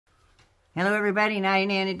Hello everybody, Naughty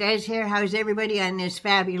Nana Des here. How's everybody on this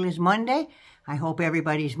fabulous Monday? I hope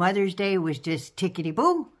everybody's Mother's Day was just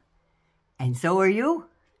tickety-boo. And so are you.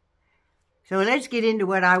 So let's get into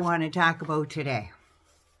what I want to talk about today.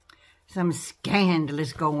 Some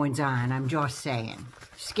scandalous goings on, I'm just saying.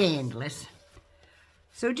 Scandalous.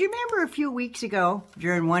 So do you remember a few weeks ago,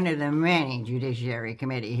 during one of the many Judiciary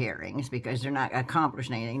Committee hearings, because they're not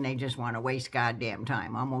accomplishing anything, they just want to waste goddamn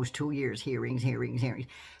time. Almost 2 years, hearings.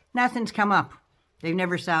 Nothing's come up. They've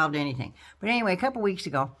never solved anything. But anyway, a couple weeks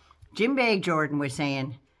ago, Jim Bag Jordan was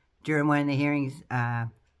saying during one of the hearings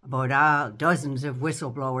about dozens of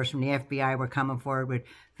whistleblowers from the FBI were coming forward with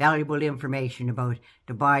valuable information about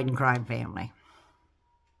the Biden crime family.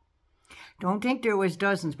 Don't think there was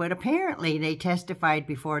dozens, but apparently they testified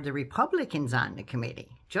before the Republicans on the committee,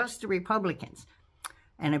 just the Republicans.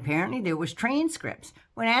 And apparently there was transcripts.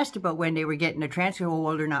 When asked about when they were getting the transcript, oh,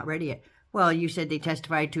 well, they're not ready yet. Well, you said they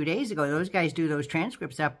testified 2 days ago. Those guys do those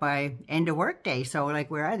transcripts up by end of workday. So, like,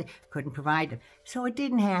 where are they? Couldn't provide them. So it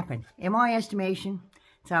didn't happen. In my estimation,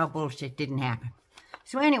 it's all bullshit. Didn't happen.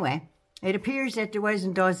 So anyway, it appears that there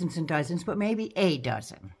wasn't dozens and dozens, but maybe a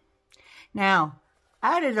dozen. Now,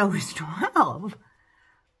 out of those 12,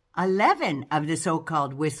 11 of the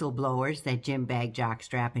so-called whistleblowers that Jim Bag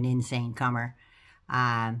Jockstrap, an insane comer,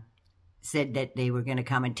 said that they were going to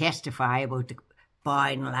come and testify about the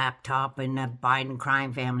Biden laptop and the Biden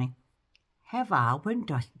crime family, have all been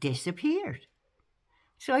disappeared.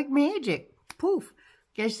 It's like magic. Poof.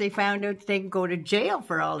 Guess they found out they could go to jail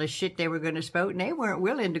for all the shit they were going to spout, and they weren't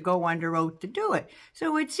willing to go under oath to do it.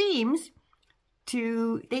 So it seems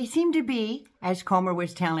they seem to be, as Comer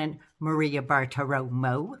was telling Maria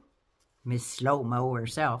Bartiromo, Miss Slow-Mo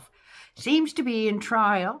herself, seems to be in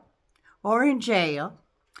trial or in jail.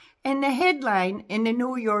 And the headline in the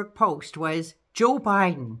New York Post was, Joe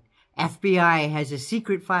Biden, FBI has a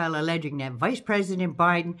secret file alleging that Vice President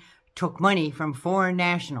Biden took money from foreign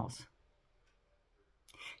nationals.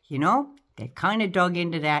 You know, they kind of dug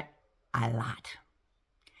into that a lot.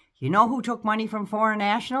 You know who took money from foreign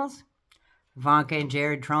nationals? Ivanka and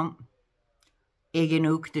Jared Trump. Ig and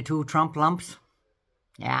Ook, the two Trump lumps.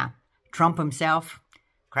 Yeah, Trump himself.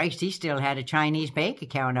 Christ, he still had a Chinese bank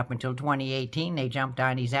account up until 2018. They jumped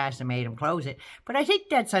on his ass and made him close it. But I think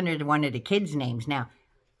that's under one of the kids' names now.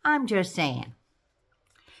 I'm just saying.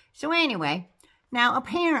 So anyway, now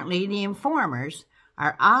apparently the informers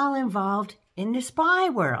are all involved in the spy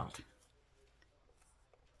world.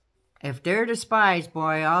 If they're the spies,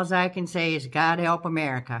 boy, all I can say is God help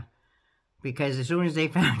America. Because as soon as they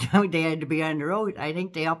found out they had to be under oath, I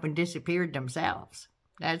think they up and disappeared themselves.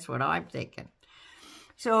 That's what I'm thinking.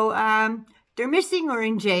 So they're missing or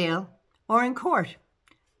in jail or in court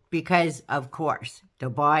because, of course,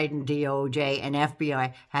 the Biden DOJ and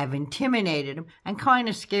FBI have intimidated them and kind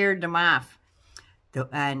of scared them off.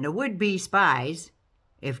 And the would-be spies,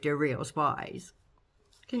 if they're real spies,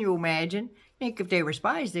 can you imagine? I think if they were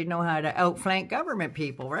spies, they'd know how to outflank government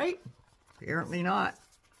people, right? Apparently not.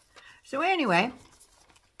 So anyway,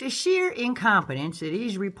 the sheer incompetence of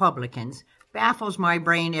these Republicans baffles my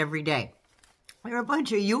brain every day. They're a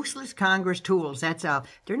bunch of useless Congress tools, that's all.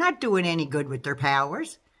 They're not doing any good with their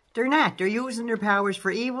powers. They're not. They're using their powers for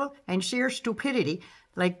evil and sheer stupidity,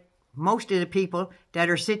 like most of the people that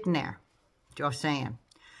are sitting there. Just saying.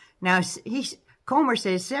 Now, Comer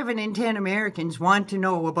says 7 in 10 Americans want to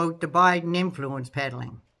know about the Biden influence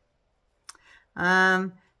peddling.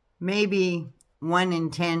 Maybe 1 in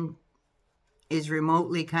 10 is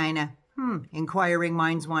remotely kind of, inquiring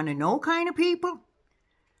minds want to know kind of people.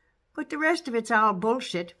 But the rest of it's all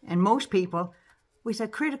bullshit, and most people with a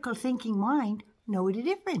critical thinking mind know the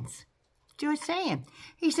difference. Just saying.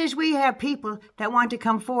 He says we have people that want to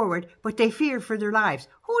come forward, but they fear for their lives.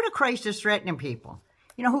 Who the Christ is threatening people?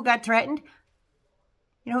 You know who got threatened?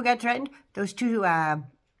 Those 2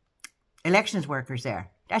 elections workers there.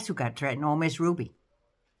 That's who got threatened. Oh, Miss Ruby.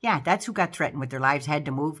 Yeah, that's who got threatened with their lives, had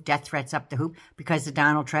to move, death threats up the hoop because of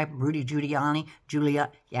Donald Trump, Rudy Giuliani,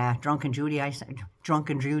 Drunken Judy, I said,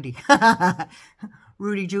 Drunken Judy.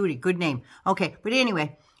 Rudy Judy, good name. Okay, but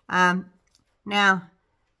anyway, now,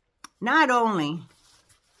 not only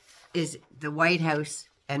is the White House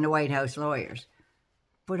and the White House lawyers,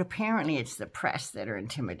 but apparently it's the press that are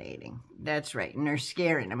intimidating. That's right, and they're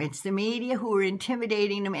scaring them. It's the media who are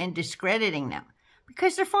intimidating them and discrediting them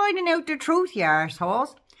because they're finding out the truth, you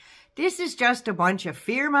arseholes. This is just a bunch of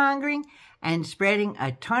fear-mongering and spreading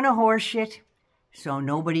a ton of horse shit so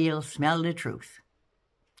nobody will smell the truth.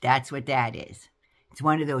 That's what that is. It's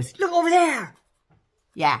one of those, look over there.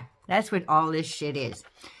 Yeah, that's what all this shit is.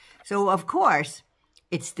 So, of course,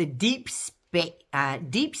 it's the deep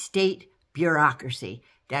state bureaucracy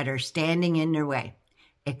that are standing in their way.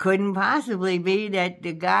 It couldn't possibly be that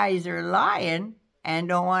the guys are lying and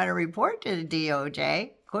don't want to report to the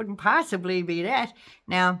DOJ. Couldn't possibly be that.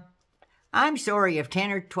 Now, I'm sorry if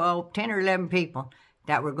 10 or 11 people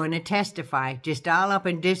that were going to testify just all up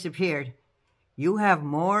and disappeared. You have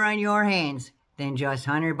more on your hands than just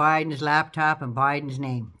Hunter Biden's laptop and Biden's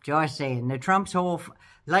name. Just saying. The Trump's whole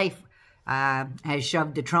life has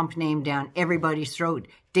shoved the Trump name down everybody's throat.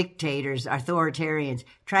 Dictators, authoritarians,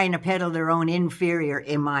 trying to peddle their own inferior,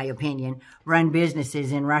 in my opinion, run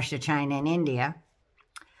businesses in Russia, China, and India.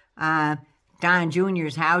 Don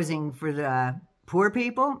Jr.'s housing for the poor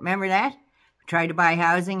people. Remember that? Tried to buy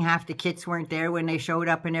housing. Half the kits weren't there when they showed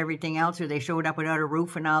up and everything else, or they showed up without a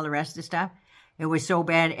roof and all the rest of stuff. It was so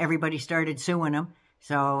bad, everybody started suing him.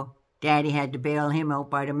 So Daddy had to bail him out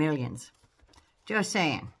by the millions. Just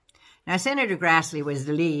saying. Now, Senator Grassley was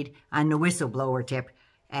the lead on the whistleblower tip,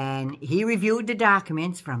 and he reviewed the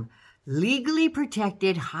documents from legally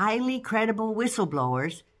protected, highly credible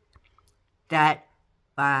whistleblowers that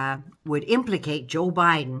would implicate Joe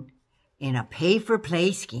Biden in a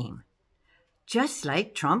pay-for-play scheme, just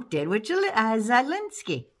like Trump did with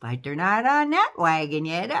Zelensky. But they're not on that wagon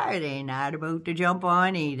yet, are they? Not about to jump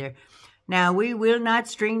on either. Now, we will not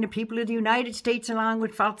string the people of the United States along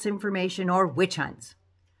with false information or witch hunts.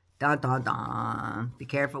 Dun, dun, dun. Be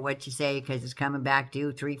careful what you say, because it's coming back to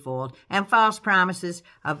you threefold. And false promises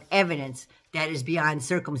of evidence that is beyond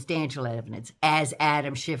circumstantial evidence, as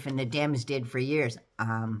Adam Schiff and the Dems did for years.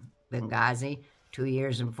 Benghazi, 2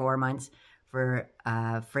 years and 4 months for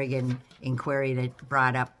a friggin' inquiry that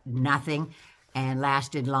brought up nothing and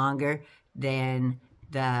lasted longer than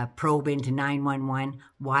the probe into 9/11,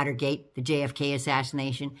 Watergate, the JFK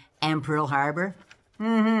assassination, and Pearl Harbor.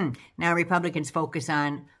 Now Republicans focus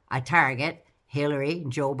on a target, Hillary,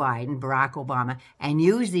 Joe Biden, Barack Obama, and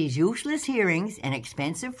use these useless hearings and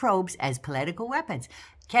expensive probes as political weapons.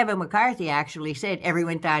 Kevin McCarthy actually said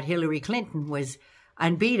everyone thought Hillary Clinton was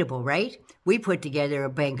unbeatable, right? We put together a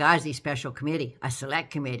Benghazi special committee, a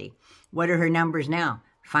select committee. What are her numbers now?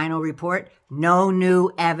 Final report, no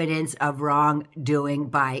new evidence of wrongdoing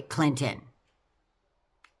by Clinton.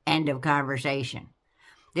 End of conversation.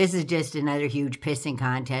 This is just another huge pissing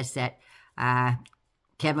contest that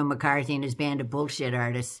Kevin McCarthy and his band of bullshit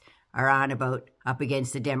artists are on about up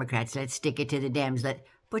against the Democrats. Let's stick it to the Dems.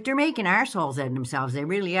 But they're making arseholes out of themselves. They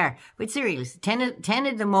really are. But seriously, 10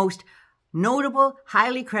 of the most notable,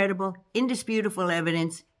 highly credible, indisputable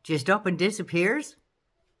evidence just up and disappears.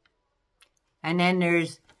 And then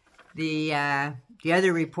there's the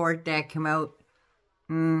other report that came out.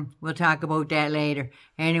 We'll talk about that later.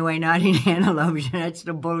 Anyway, Naughty Nana loves you. That's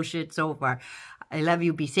the bullshit so far. I love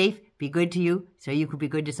you. Be safe. Be good to you so you can be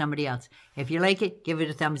good to somebody else. If you like it, give it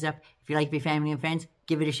a thumbs up. If you like your family and friends,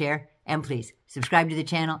 give it a share. And please, subscribe to the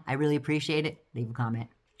channel. I really appreciate it. Leave a comment.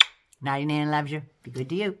 Naughty Nana loves you. Be good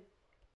to you.